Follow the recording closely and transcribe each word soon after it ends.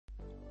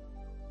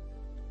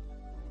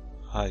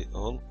Hi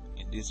all,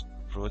 in this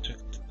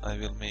project I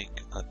will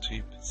make a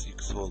cheap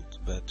 6-volt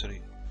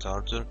battery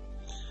charger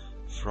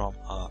from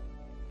a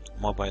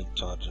mobile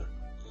charger.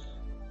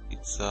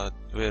 It's a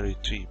very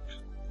cheap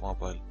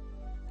mobile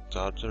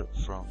charger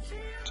from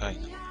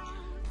China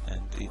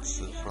and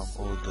it's from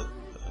old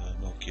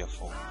Nokia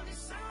phone.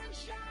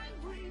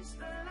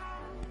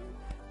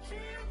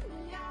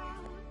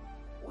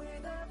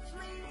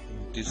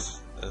 This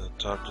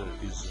charger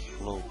is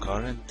low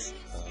current.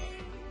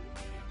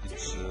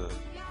 It's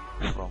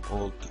from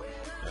old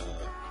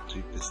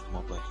cheapest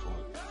mobile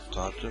phone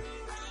charger.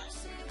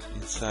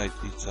 Inside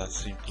it's a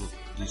simple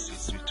DC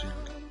switching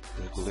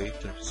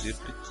regulator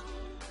circuit.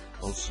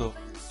 Also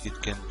it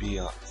can be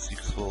a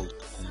 6-volt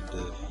and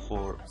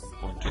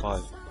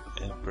 4.5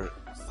 ampere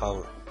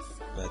hour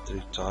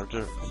battery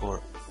charger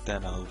for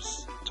 10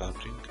 hours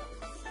charging.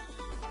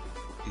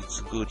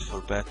 It's good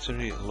for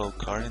battery, low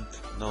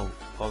current, no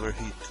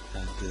overheat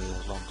and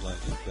long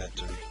life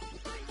battery.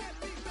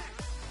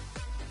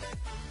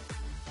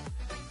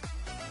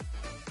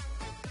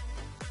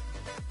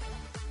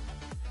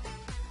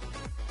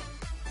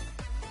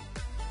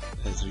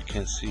 As we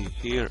can see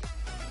here,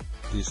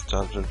 this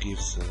charger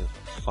gives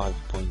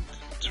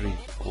 5.3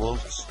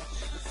 volts.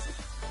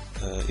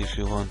 If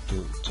you want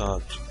to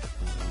charge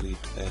lead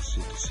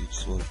acid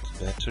 6-volt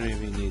battery,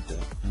 we need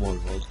more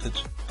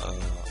voltage,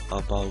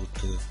 about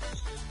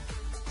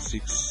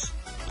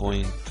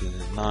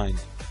 6.9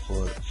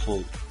 for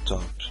full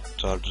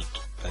charged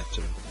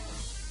battery.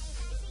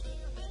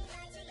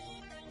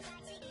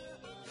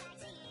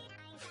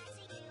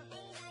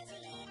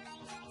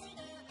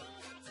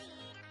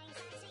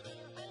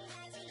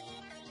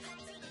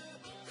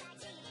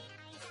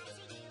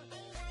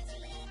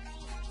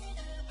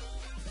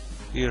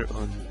 Here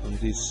on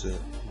this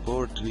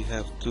board we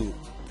have two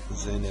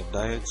Zener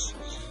diodes.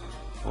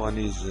 One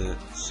is a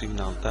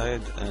signal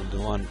diode and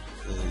one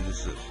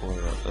is for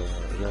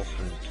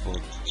reference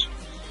voltage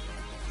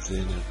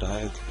Zener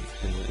diode.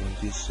 In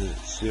this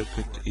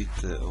circuit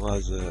it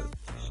was a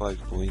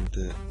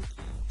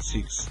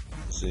 5.6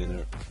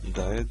 Zener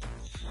diode.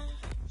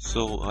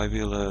 So I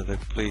will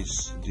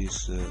replace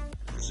this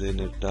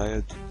Zener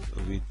diode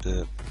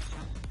with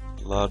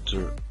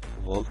larger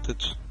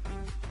voltage.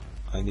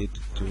 I need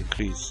to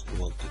increase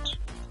voltage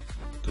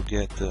to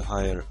get a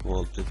higher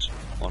voltage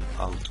on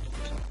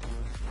output.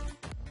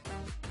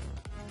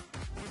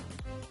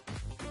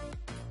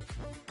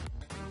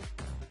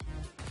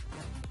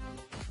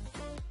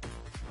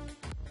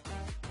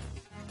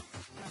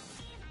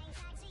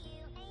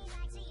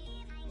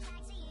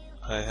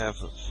 I have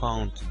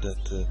found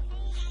that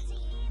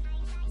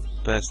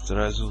best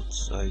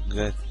results I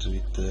get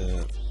with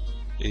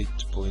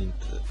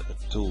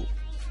 8.2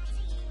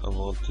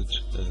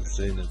 voltage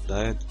Zener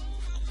diode,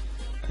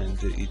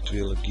 and it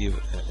will give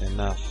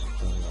enough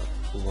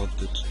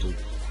voltage to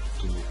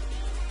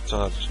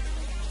charge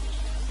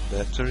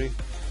battery,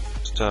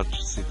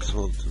 charge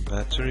 6-volt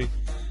battery,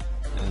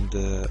 and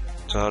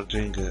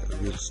charging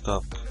will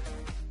stop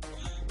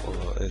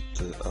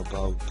at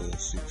about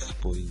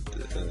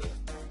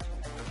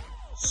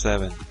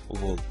 6.7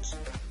 volts.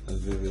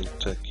 We will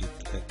check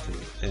it at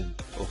the end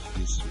of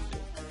this video.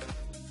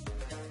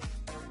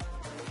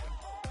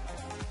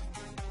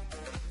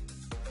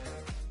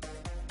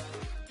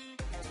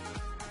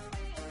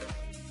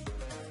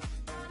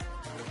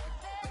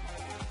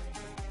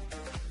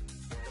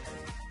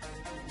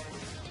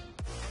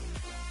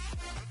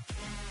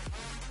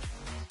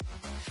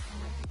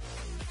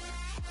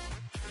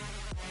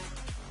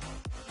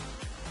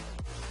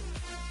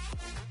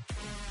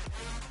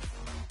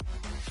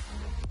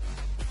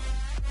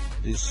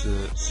 This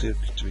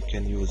circuit we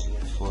can use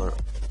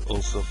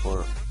also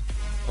for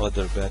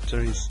other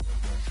batteries,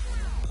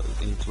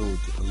 include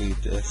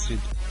lead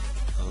acid,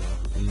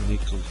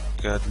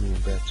 nickel-cadmium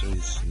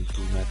batteries,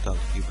 nickel-metal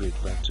hybrid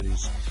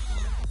batteries,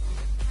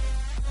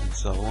 and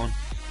so on.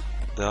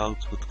 The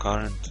output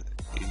current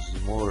is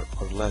more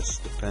or less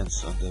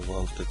depends on the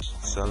voltage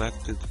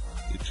selected.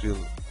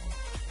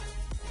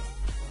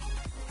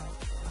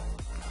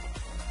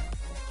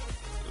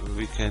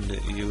 We can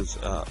use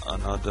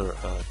another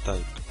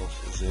type of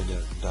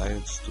Zener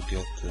diodes to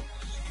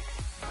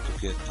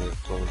get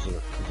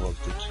closer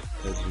voltage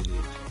as we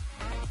need.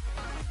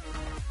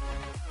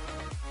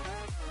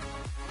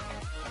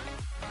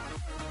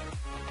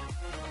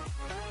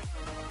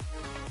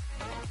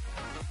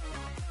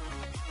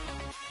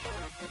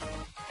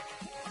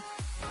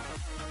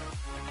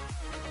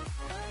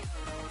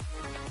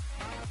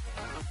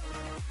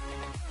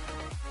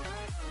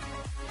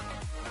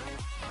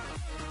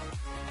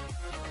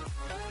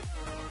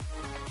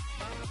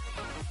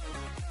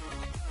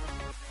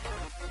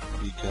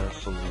 Be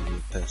careful when you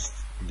test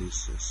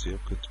this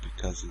circuit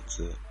because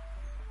it's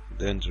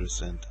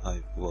dangerous and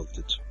high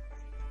voltage.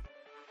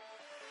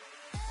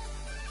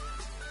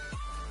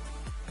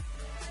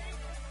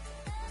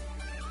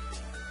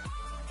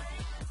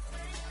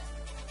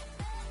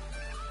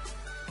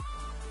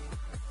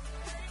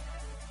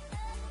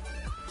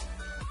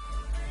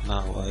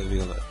 Now I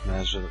will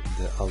measure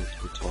the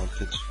output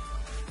voltage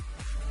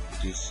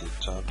this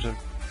charger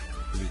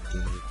with the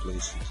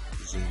replaced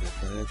Zener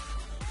diode.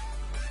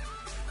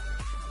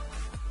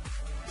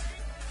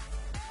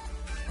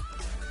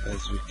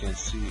 As we can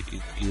see,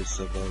 it gives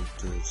about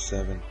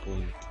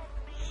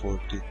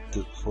 7.40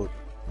 to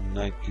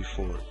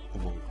 94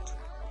 volt,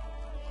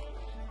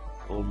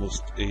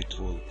 almost 8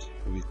 volt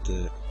with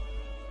the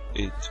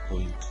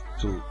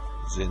 8.2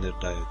 Zener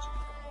diode.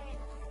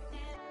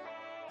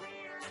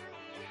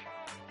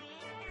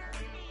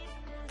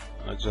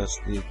 I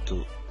just need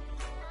to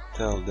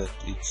tell that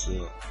it's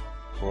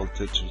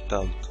voltage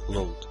without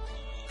load.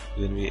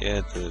 When we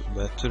add the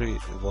battery,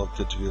 the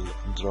voltage will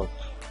drop.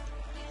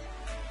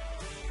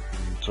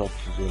 Drop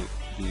will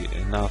be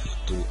enough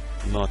to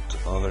not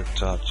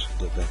overcharge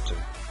the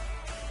battery.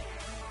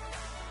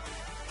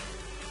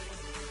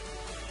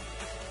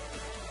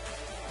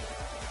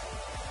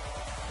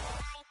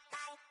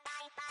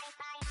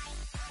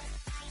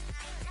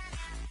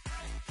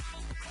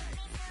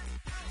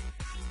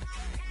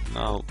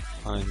 Now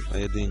I'm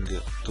adding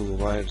 2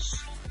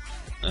 wires,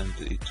 and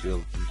it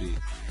will be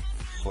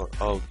for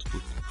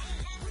output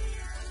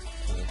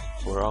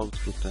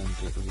and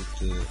with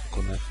the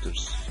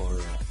connectors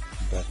for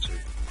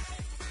battery.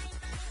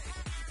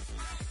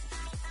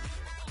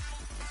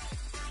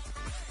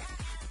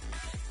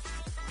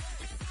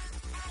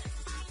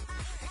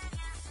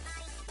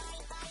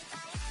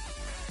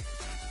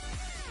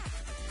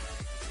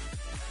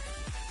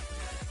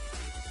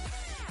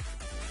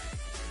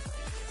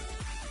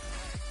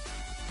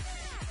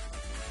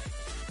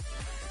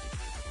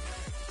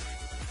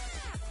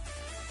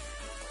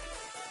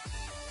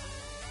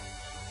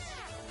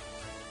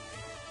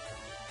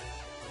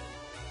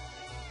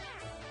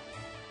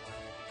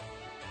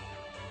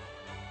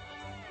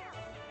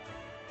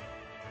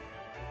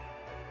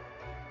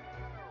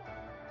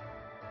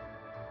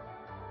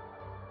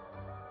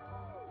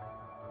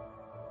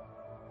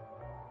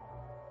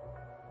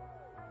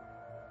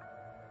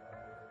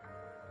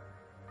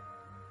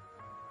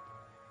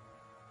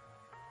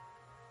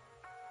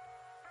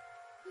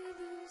 We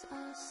lose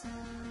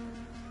ourselves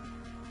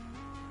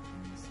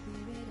in the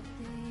spirit of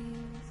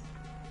things.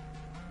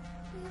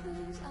 We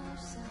lose our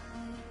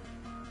sight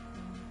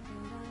when we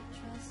put our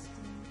trust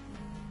in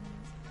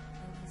things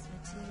of this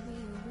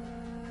material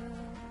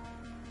world,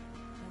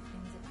 of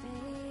things that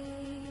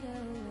fade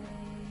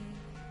away.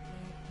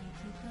 Yet we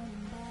keep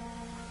coming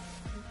back,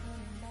 keep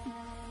coming back,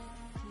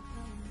 keep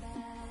coming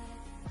back,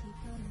 keep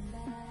coming back,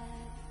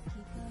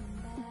 keep coming back, keep coming back,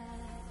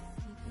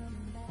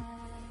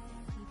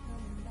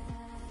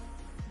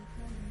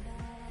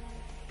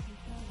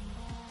 keep coming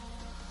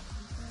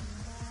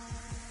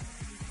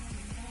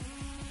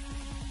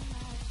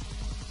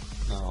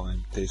back. Now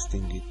I'm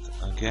testing it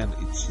again.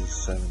 It's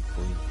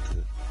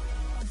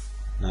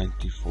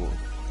 7.94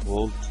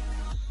 volt.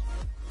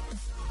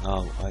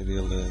 Now I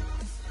will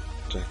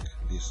check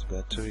this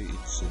battery.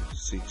 It's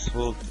 6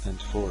 volt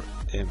and 4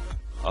 amp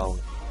hour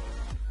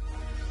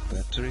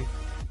battery.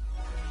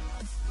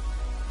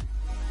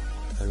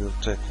 I will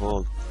check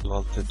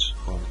voltage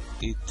on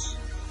it,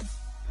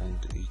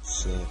 and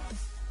it's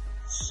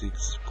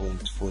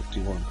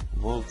 6.41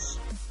 volts.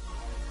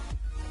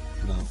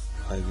 Now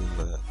I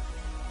will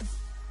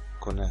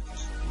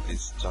connect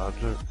this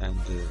charger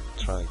and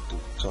try to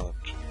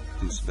charge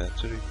this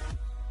battery.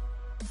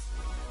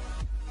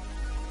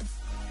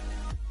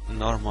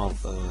 Normal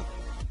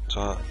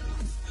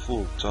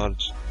full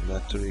charge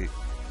battery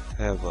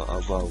have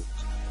about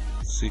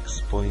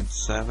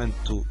 6.7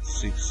 to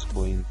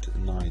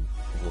 6.9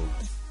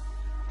 volt.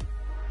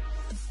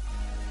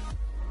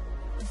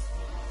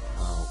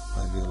 Now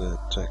I will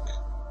check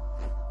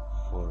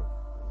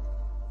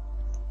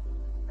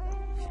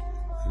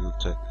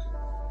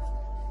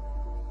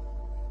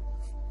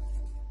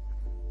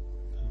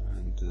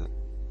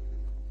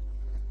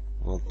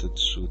voltage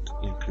should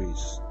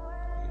increase.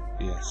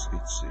 Yes,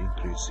 it's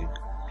increasing.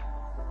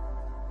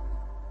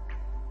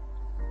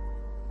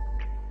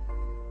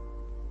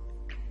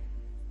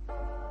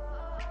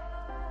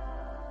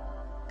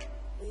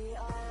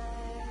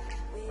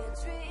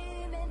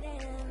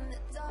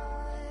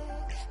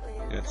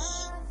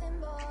 Yes,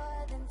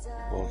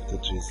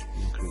 voltage is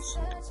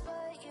increasing.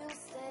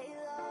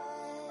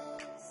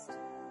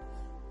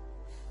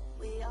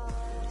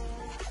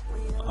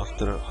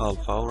 After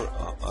half hour,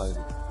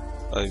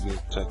 I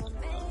will check.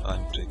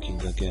 I'm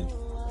checking again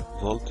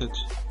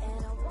voltage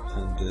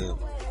and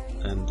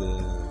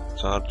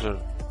charger,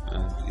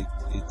 and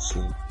it's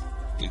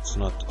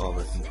not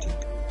overheating,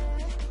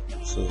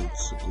 so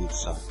it's a good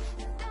sign.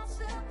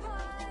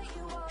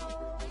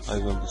 I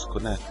will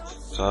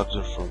disconnect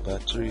charger from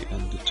battery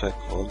and check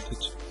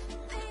voltage.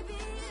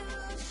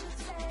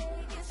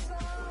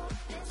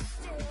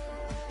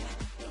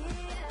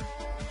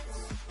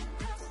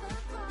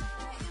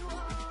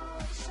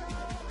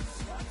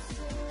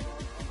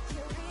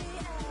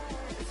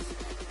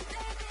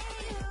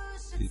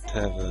 It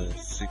have a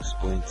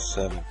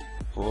 6.7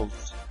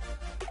 volts,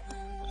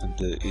 and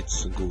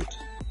it's good.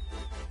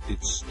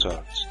 It's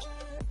charged.